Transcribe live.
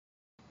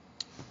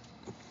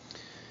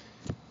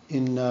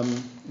In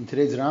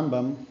today's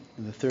Rambam,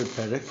 in the third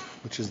parak,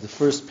 which is the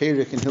first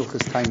parak in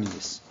Hilchas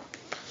Taanis.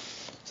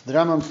 So the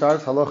Rambam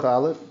starts, Halacha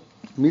Aleph,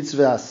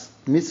 mitzvah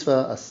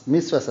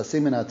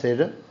asim in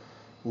atera,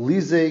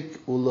 lizek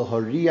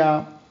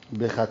ulohoria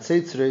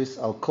bechatzetzres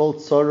al kol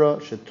tzora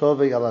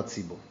shetovei al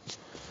hatzibur.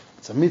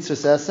 It's a mitzvah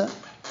sesa,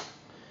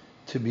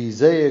 to be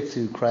zayek,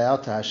 to cry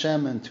out to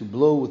Hashem and to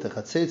blow with the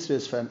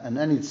chatzetzres and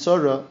any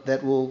tzora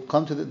that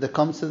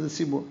comes to the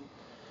tzibur.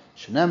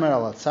 Shenemar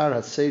al atzar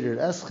hatzeder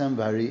eschem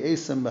v'hari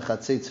esem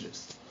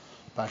bechatzetzres.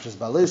 Parshas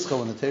Balescha,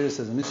 when the Torah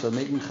says the mitzvah of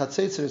making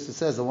chatzetzres, it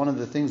says that one of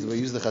the things that we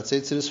use the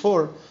chatzetzres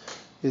for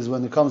is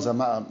when it comes a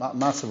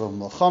massive of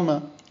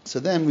melchama. So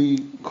then we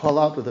call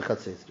out with the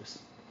chatzetzres.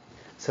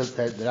 Says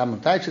that the Rambam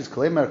Taanis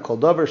Kleimer kol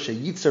davar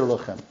sheyitzer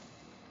lochem.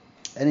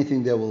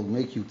 Anything that will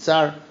make you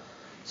tsar,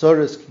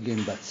 tzoros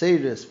kigin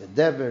batzeres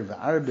v'dever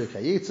v'arbe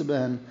kayetzu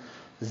behen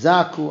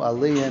zaku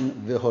alein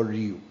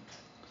v'horiu.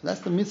 So that's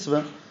the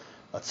mitzvah.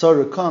 A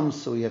tzara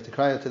comes, so we have to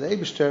cry out to the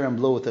Eibishter and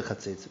blow with the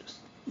chatzetzres.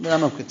 The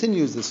Rambam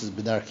continues, this is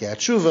B'darkei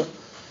HaTshuva,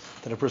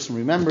 that a person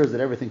remembers that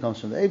everything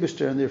comes from the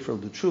Eibishter and therefore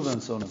will do tshuva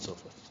and so on and so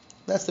forth.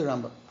 That's the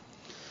Rambam.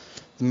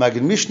 The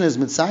Magen Mishnah is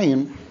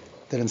mitzayin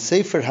that in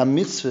Sefer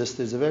HaMitzvahs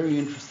there's a very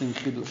interesting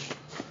chidush.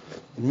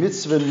 In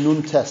Mitzvah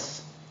Nun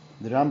Tes,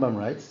 the Rambam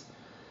writes,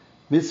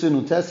 Mitzvah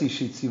Nun Tes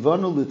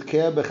Yishitzivonu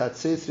litkea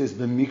bechatzetzres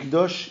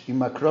b'mikdosh im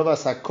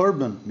akrovas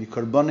hakorban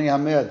mikorbonei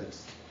hameadres.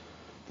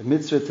 The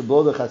mitzvah to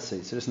blow the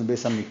chatzetzres in the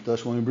Beis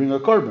HaMikdash when we bring a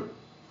korban.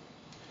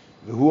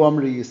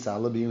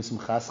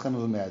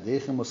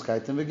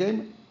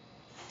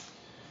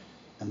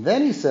 And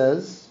then he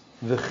says,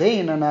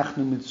 V'chein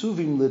anachnu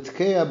mitzuvim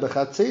litkea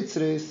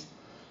bechatzetzres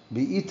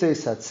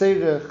bi'ites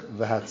hatzerech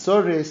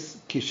v'hatzores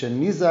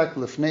kishenizak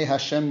lefnei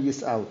Hashem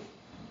yis'al.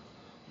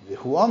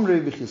 V'hu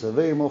amri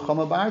v'chisavei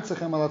mochama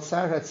ba'artzachem al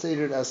atzar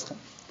hatzeder eschem.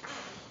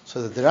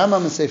 So that the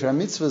Rambam in Sefer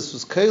HaMitzvahs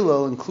was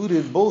kailo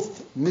included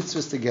both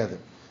mitzvahs together.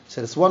 He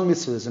said it's one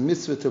mitzvah. It's a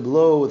mitzvah to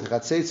blow with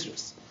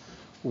chatzetzres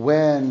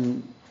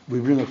when we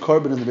bring a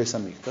korban in the Beis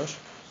HaMikdash,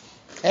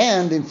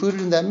 and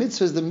included in that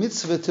mitzvah is the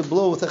mitzvah to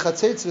blow with a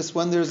chatzetzres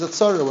when there's a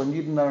tzara, when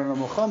yidden are in a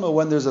milchama,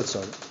 when there's a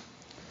tzara.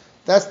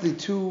 That's the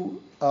two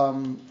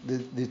in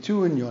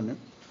Yonim.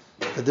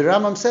 But the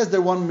Rambam says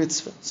they're one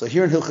mitzvah. So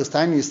here in Hilchas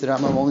Taanis, the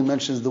Rambam only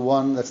mentions the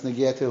one that's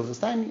negiyat to Hilchas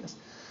Taanis.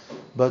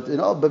 But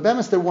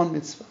bemis they're one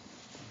mitzvah.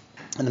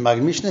 And the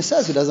Magen Mishnah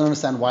says he doesn't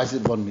understand why is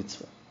it one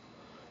mitzvah.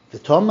 The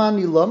Toma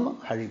Nilam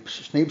Harib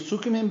Shnei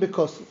Psukim in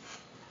Bekosu.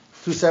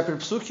 Two separate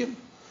psukim.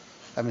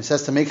 I mean, it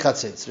says to make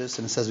chatzetzres,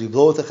 and it says we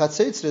blow with the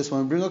chatzetzres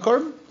when we bring a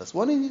korban. That's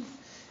one Indian.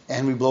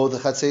 And we blow with the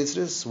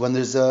chatzetzres when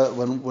there's a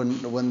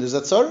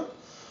tzara.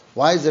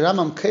 Why is the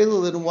Rambam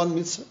kailul in one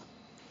mitzvah?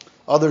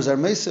 Others are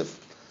meisif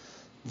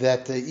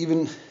that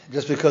even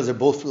just because they're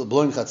both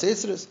blowing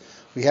chatzetzres,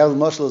 we have the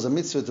mashal as a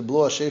mitzvah to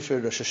blow a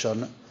shefer Rosh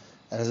Hashanah,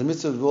 and as a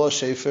mitzvah to blow a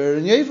shefer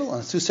in Yovel,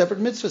 and it's two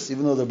separate mitzvahs,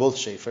 even though they're both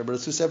shefer, but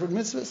it's two separate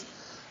mitzvahs.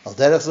 Al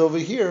derech over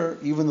here,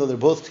 even though they're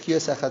both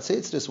tkiyas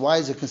chatzetzres, why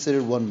is it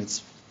considered one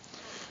mitzvah?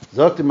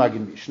 Sagt die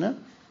Magen Mishnah,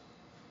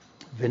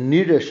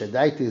 v'nira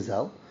shadaiti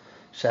zal,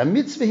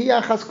 שהמצווה היא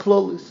אחת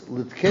כלולית,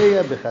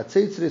 לתקע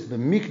בחצוצרות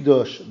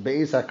במקדש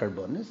בעץ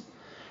הקורבנות,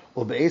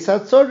 ובעץ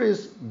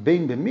הצורס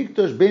בין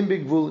במקדש בין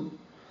בגבולים,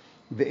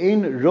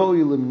 ואין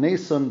ראוי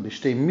למנסון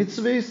בשתי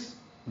מצוות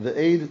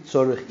ואין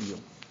צורך עיון.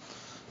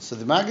 So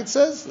the Maggid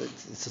says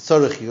it's a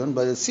tzorech iyun,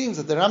 but it seems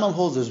that the Rambam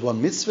holds there's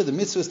one mitzvah. The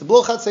mitzvah is to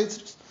blow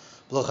chatzetzres.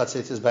 Blow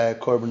chatzetzres by a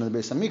korban in the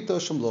Beis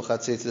HaMikdash, and blow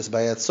chatzetzres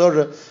by a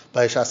tzorah,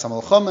 by a shas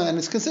hamalchama, and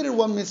it's considered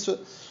one mitzvah.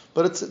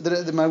 But it's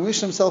the Maggid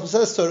himself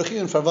says tzorech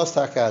iyun farvas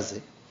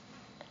takazi.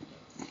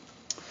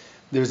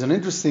 There's an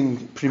interesting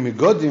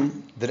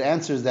primigodim that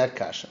answers that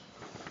kasha.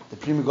 The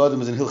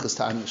primigodim is in Hilchas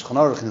Taanis,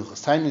 Shchonorach in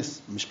Hilchas Taanis,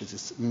 the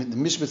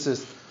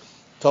Mishbetzis,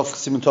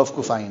 Siman Tov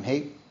Kufayin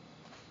Hey.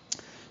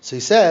 So he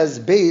says,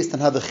 based on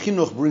how the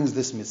chinuch brings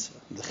this mitzvah.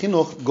 The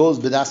chinuch goes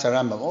b'das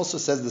HaRambam, also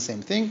says the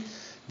same thing.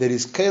 There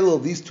is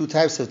kailul, these two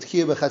types of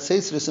tkiyah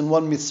b'chatzetzres in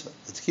one mitzvah.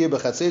 The tkiyah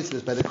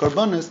b'chatzetzres by the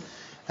korbanos,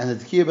 and the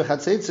tkiyah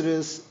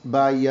b'chatzetzres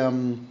by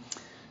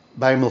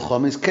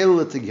milchama is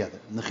kailul together.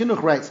 And the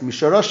chinuch writes,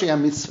 Misharashi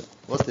ha-mitzvah.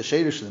 What's the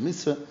sheirush of the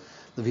mitzvah?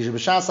 L'visha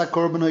b'shas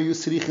ha-korban hayu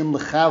tzrichim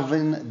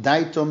l'chaven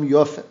daitom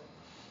yofe.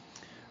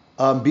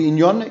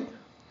 B'inyonei.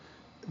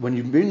 When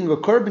you bring a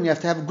korban, you have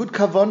to have a good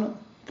kavanah.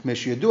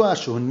 כמש ידוע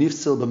שהוא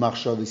נפסל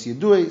במחשבס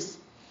ידועס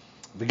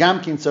וגם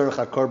כן צורך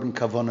הקורבן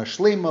כוונה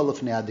שלמה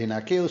לפני הדין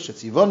הקהל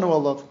שציוונו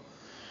עליו.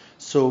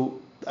 So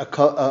a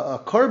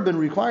korban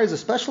requires a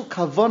special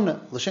kavana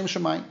l'shem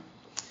shemayim.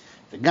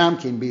 וגם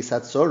כן בייס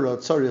הצורה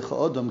צורך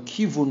האדם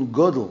כיוון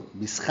גודל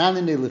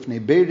בשכננה לפני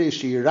ברי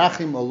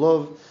שירחם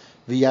עליו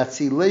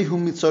ויצילהו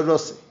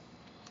מצורוסי.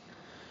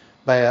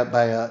 By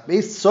a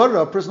base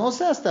tzora, a person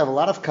also has to have a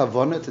lot of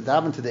kavana to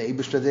daven to the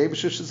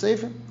Eibishter should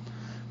save him.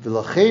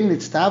 ולכן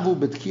נצטוו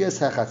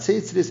בתקיעס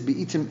החצוצרות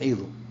בעיתים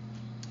אלו.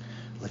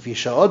 לפי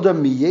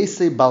שהאדם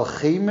מייסה בעל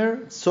חמר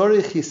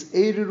צורך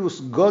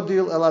היסערוס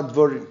גודל על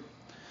הדברים.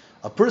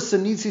 A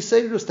person needs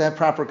hisayrus to have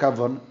proper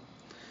kavanah.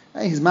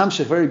 And he's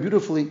mamshech very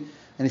beautifully,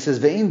 And he says,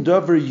 Ve'in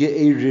davar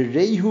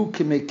ye'erirehu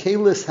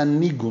kemekeles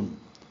hanigun.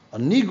 A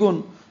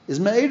nigun is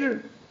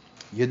me'erer.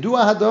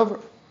 Yedua hadavar.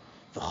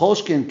 V'chol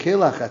shken kel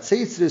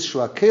ha'chatzitzris shu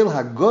ha'kel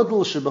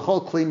ha'godol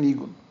shebechol klei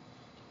nigun.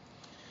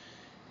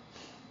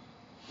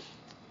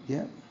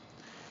 Yeah.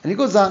 And he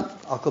goes on,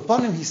 Al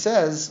Kapanim, he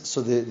says,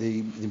 so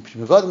the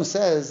Megadim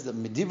says that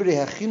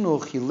Medivrei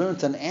HaChinuch, he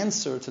learned an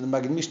answer to the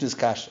Magid Mishnah's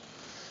kasha.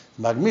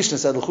 The Magid Mishnah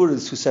said, L'chur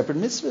is two separate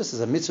mitzvahs.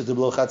 There's a mitzvah to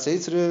blow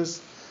chatzeitzres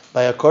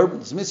by a korban.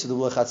 There's a mitzvah to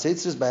blow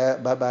chatzeitzres by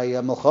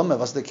a melchomah.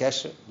 What's the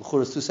kasha?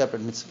 L'chur is two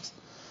separate mitzvahs.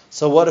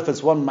 So what if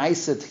it's one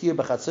ma'aset here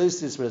by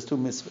chatzeitzres where it's two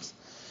mitzvahs?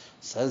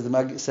 Says the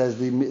Pri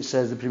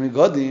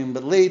Megadim,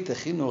 but late the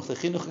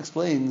Chinuch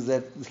explains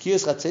that the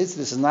Kiyas chatzeitzres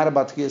is not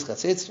about Kiyas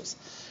chatzeitzres.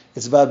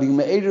 It's about being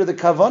me'eder the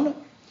kavanah.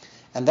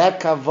 And that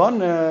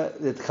kavanah,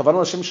 the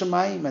kavanah l'shem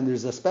shemayim, and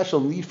there's a special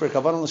need for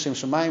kavanah l'shem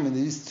shemayim in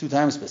these two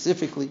times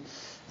specifically,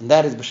 and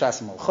that is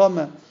b'shas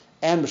malchama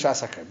and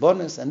b'shas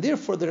hakarbonis. And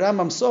therefore the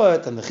Rambam saw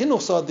it, and the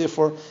Chinuch saw it,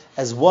 therefore,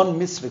 as one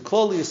mitzvah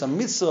klolius, a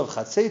mitzvah of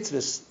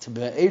chatzetzres, to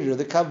be me'eder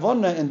the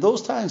kavanah in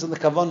those times, and the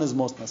kavanah is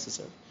most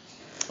necessary.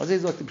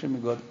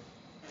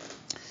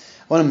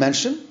 I want to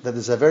mention that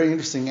there's a very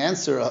interesting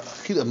answer, a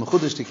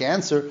mechudishtik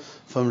answer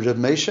from Reb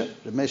Meisha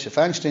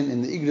Feinstein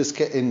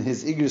in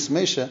his Igris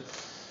Meisha.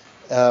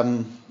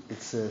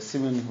 It's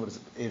Siman, what is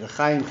it?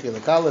 Erechaim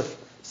Chilek Aleph,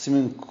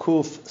 Siman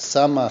Kuf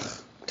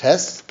Samach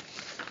Tes.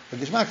 The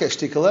Gishmaka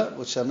Shtikala,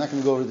 which I'm not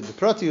going to go over the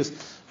Proteus,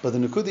 but the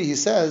Nukudi he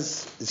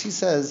says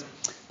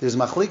there's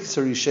Machlekes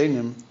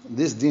Rishonim,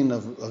 this din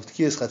of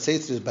Tkiyas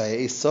Chatzeitris by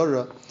a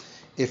Sorah,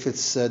 if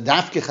it's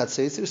Dafke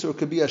Chatzeitris, or it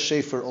could be a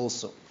Shefer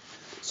also.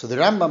 So the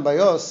Rambam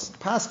Bayos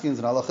paskins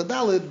in Halacha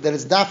Daled that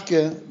it's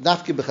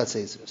dafke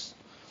b'chatzeitris.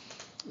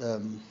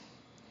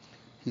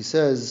 He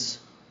says,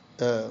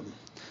 "Zeik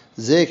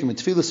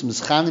mitfilas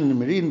mischanim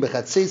nemerin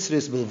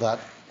b'chatzeitris bilvad."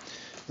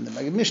 And the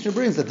Magid Mishnah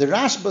brings that the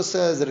Rashba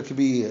says that it could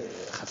be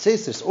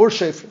chatzeitris or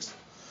shefris,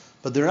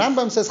 but the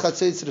Rambam says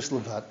chatzeitris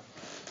levad.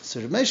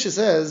 So Ramesha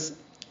says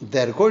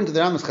that according to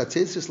the Rambam,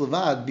 chatzeitris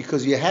levad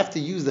because you have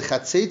to use the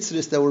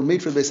chatzeitris that were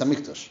made for the Beis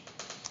Hamikdash.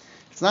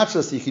 It's not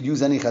just that you could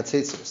use any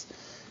chatzeitris.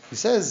 He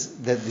says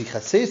that the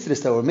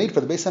chatzeitris that were made for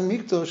the Beis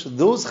Hamikdash,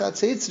 those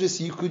chatzeitris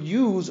you could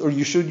use, or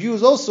you should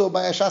use also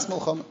by a shas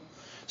melchama.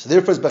 So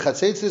therefore it's by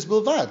chatzeitris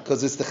bilvad,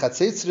 because it's the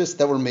chatzeitris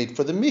that were made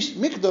for the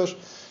Mikdash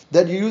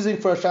that you're using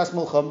for a shas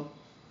melchama.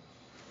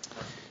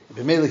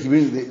 The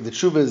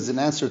tshuva is an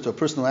answer to a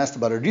person who asked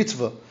about a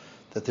ritva,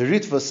 that the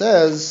ritva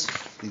says,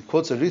 he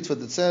quotes a ritva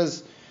that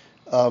says,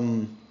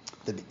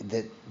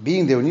 that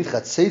being there we need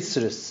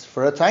chatzeitris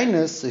for a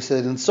tainus, he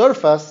said in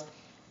Surfast,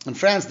 in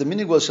France, the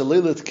minig was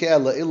shalilat kea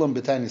la'ilam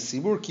b'tainis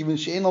sibur kivin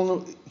she'en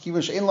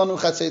lanu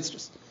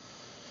chatzeitris.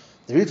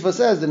 The Ritva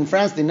says that in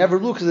France they never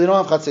look because they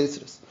don't have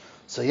chatzeitris.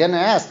 So Yana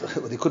asked,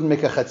 they couldn't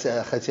make a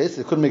chatzeitris,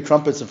 they couldn't make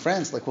trumpets in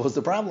France. Like, what was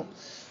the problem?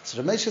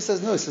 So Ramesha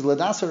says no. He says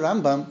Ladasa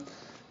Rambam,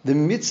 the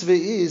mitzvah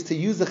is to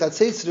use the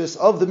chatzeitris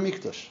of the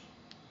mikdash,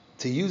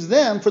 to use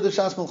them for the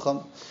shas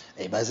melcham.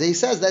 He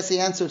says that's the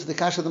answer to the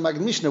kasha of the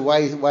Magid Mishnah.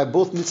 Why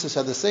both mitzvahs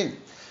are the same.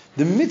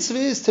 The mitzvah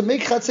is to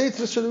make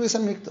chatzeitris for the Beis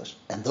Hamikdash,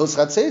 and those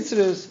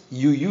chatzeitris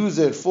you use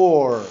it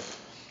for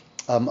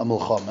a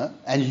melchama,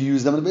 and you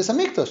use them in the Beis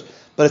Hamikdash.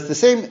 But it's the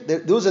same.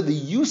 Those are the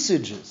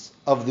usages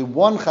of the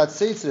one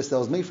chatzeitris that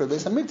was made for the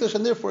Beis Hamikdash,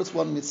 and therefore it's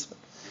one mitzvah.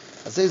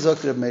 Asay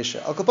Zok Reb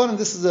Meisha. Al Kapanim,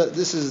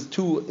 this is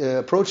two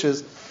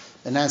approaches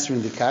in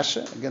answering the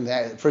kasha.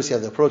 Again, first you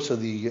have the approach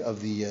of the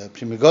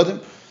Pri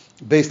Megadim,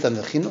 based on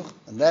the chinuch,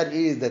 and that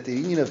is that the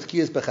union of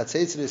tkiyas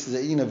b'chatzeitris is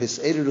the union of his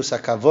eirus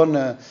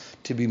hakavona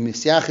to be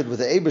misyachid with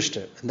the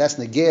Eibishter, and that's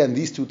negeh in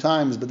these two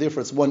times, but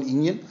therefore it's one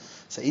union.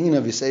 It's a union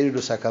of his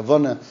eirus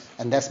hakavona,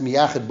 and that's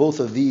miyachid both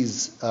of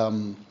these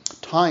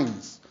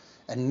times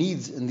and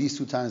needs in these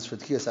two times for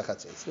tkiyas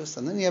chatzeitris.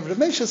 And then you have Reb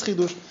Meisha's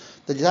chidush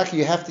that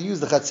you have to use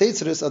the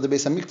chatzeitris of the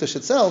Beis Hamikdash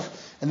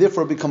itself, and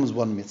therefore it becomes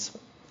one mitzvah.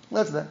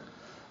 That's that.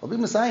 Al Bi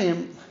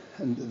Masayim,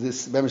 and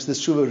this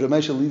tshuva of Reb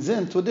Meisha leads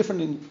into a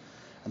different union.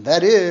 And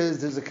that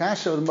is, there's a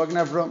kasha of the Magen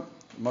Avram.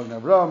 Magen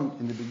Avram,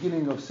 in the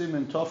beginning of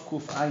Siman Tov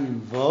Kuf Ayin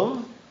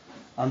Vov,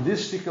 on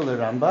this particular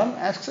Rambam,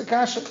 asks a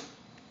kasha.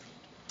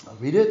 I'll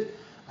read it.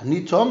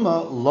 Ani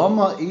Toma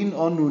Lama In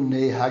Onu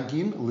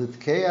Nehagim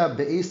Litkea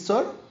Be'ez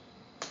Tzara.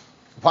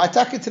 Why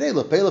take it today?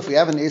 Lepel, if we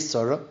have an Eis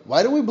Tzara,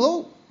 why do we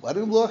blow? Why do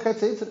we blow a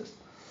chatzeitris?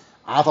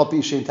 Afal Pi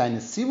Shein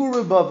Tainis Sibur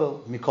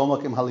Rebavel Mikol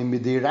Makim Halim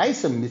Midei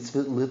Raisa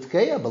Mitzvah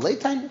Litkea Belei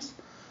Tainis.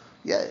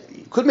 Yeah,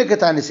 you could make a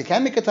tainis, you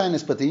can make a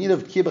tainis, but the need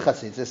of tkiyah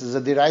b'chatzeitris is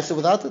a deraisa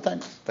without the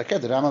tainis. The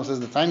Rambam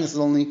says the tainis is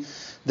only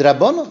the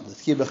rabbanon. The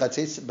tkiyah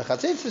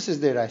b'chatzeitris is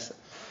deraisa.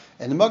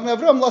 And the Magen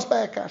Avram lost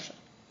by a kasha.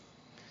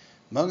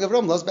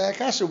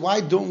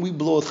 Why don't we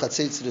blow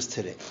chatzeitris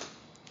today?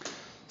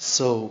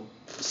 So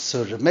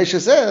Rav Meisha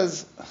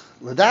says,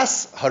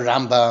 L'das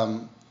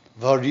harambam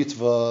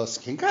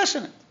v'haritva kin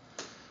kasha.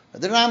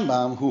 The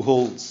Rambam who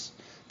holds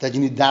that you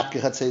need dafke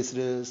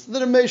chatzeitris. The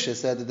Ramesha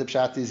said that the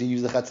pshat is you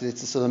use the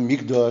chatzeitris of the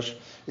mikdash.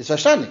 It's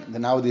verstandig.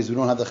 Then nowadays we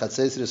don't have the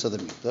chatzeitris of the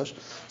mikdash.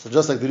 So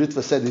just like the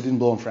Ritva said they didn't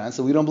blow in France,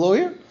 so we don't blow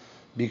here.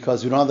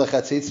 because we don't have the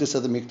chatzitzis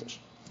of the mikdash.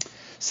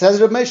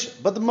 Says Reb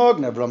Moshe, but the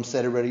Magen Avraham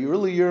said already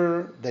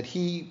earlier that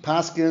he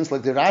paskins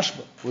like the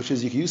Rashba, which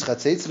is you can use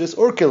chatzitzis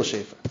or kil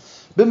shefer.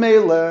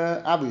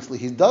 B'meila, obviously,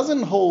 he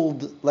doesn't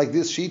hold like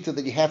this shita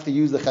that you have to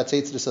use the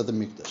chatzitzis of the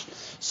mikdash.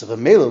 So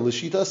b'meila, the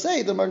shita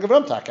say the Magen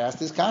Avraham tak asked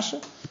this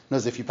kasha.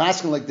 Because if you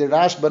paskin like the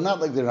Rashba, but not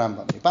like the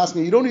Rambam, you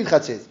paskin you don't need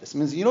chatzitzis. It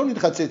means you don't need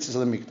chatzitzis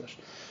of the mikdash.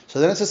 So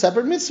then it's a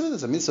separate mitzvah.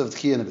 There's a mitzvah of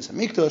tchiyah and a mitzvah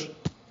mikdash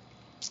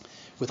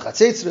with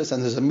chatzitzis,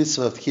 and there's a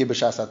mitzvah of tchiyah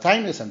b'shas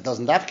Taanis, and it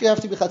doesn't have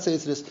to be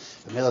chatzitzis.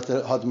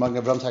 B'meila had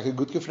Magen Avraham tak a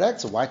good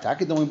gefragt. So why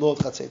tak don't we both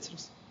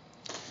chatzitzis?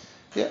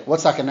 Yeah,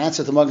 what's like an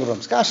answer to Magen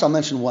Avram's kasha? I'll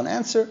mention one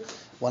answer.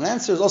 One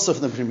answer is also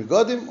from the Pri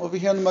Megadim over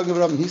here on the Magen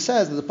Avram. He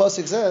says that the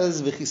pasuk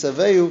says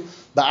v'chisaveyu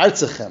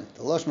ba'artzachem.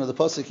 The lashon of the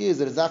pasuk is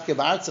that it's afke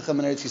ba'artzachem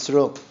in Eretz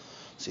Yisrael.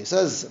 So he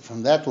says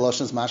from that the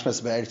lashon is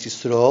mashmas ba'Eretz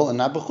Yisrael and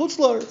not b'chutz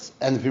la'aretz.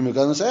 And the Pri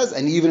Megadim says,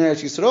 and even in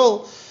Eretz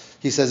Yisrael,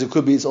 he says it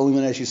could be it's only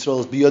when Eretz Yisrael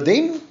is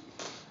biyodenu.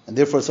 And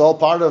therefore, it's all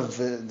part of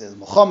the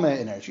Mochame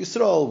in Eretz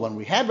Yisrael, when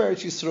we have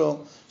Eretz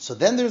Yisrael. So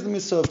then there's the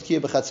mitzvah of Tkiyah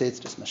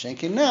b'chatzeitzris.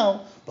 Mashenkin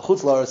now,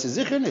 b'chutz la'aretz is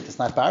zichron, it is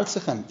not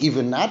ba'artzachem.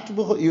 Even in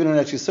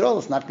Eretz Yisrael,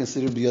 it's not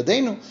considered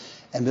b'yodenu.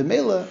 And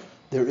b'meila,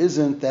 there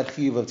isn't that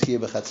chiyuv of Tkiyah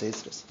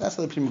b'chatzeitzris. That's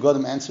how the Pri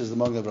Megadim answers the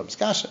Magen Avram's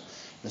kasha.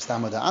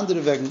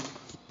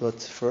 But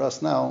for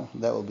us now,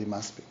 that will be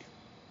maspik.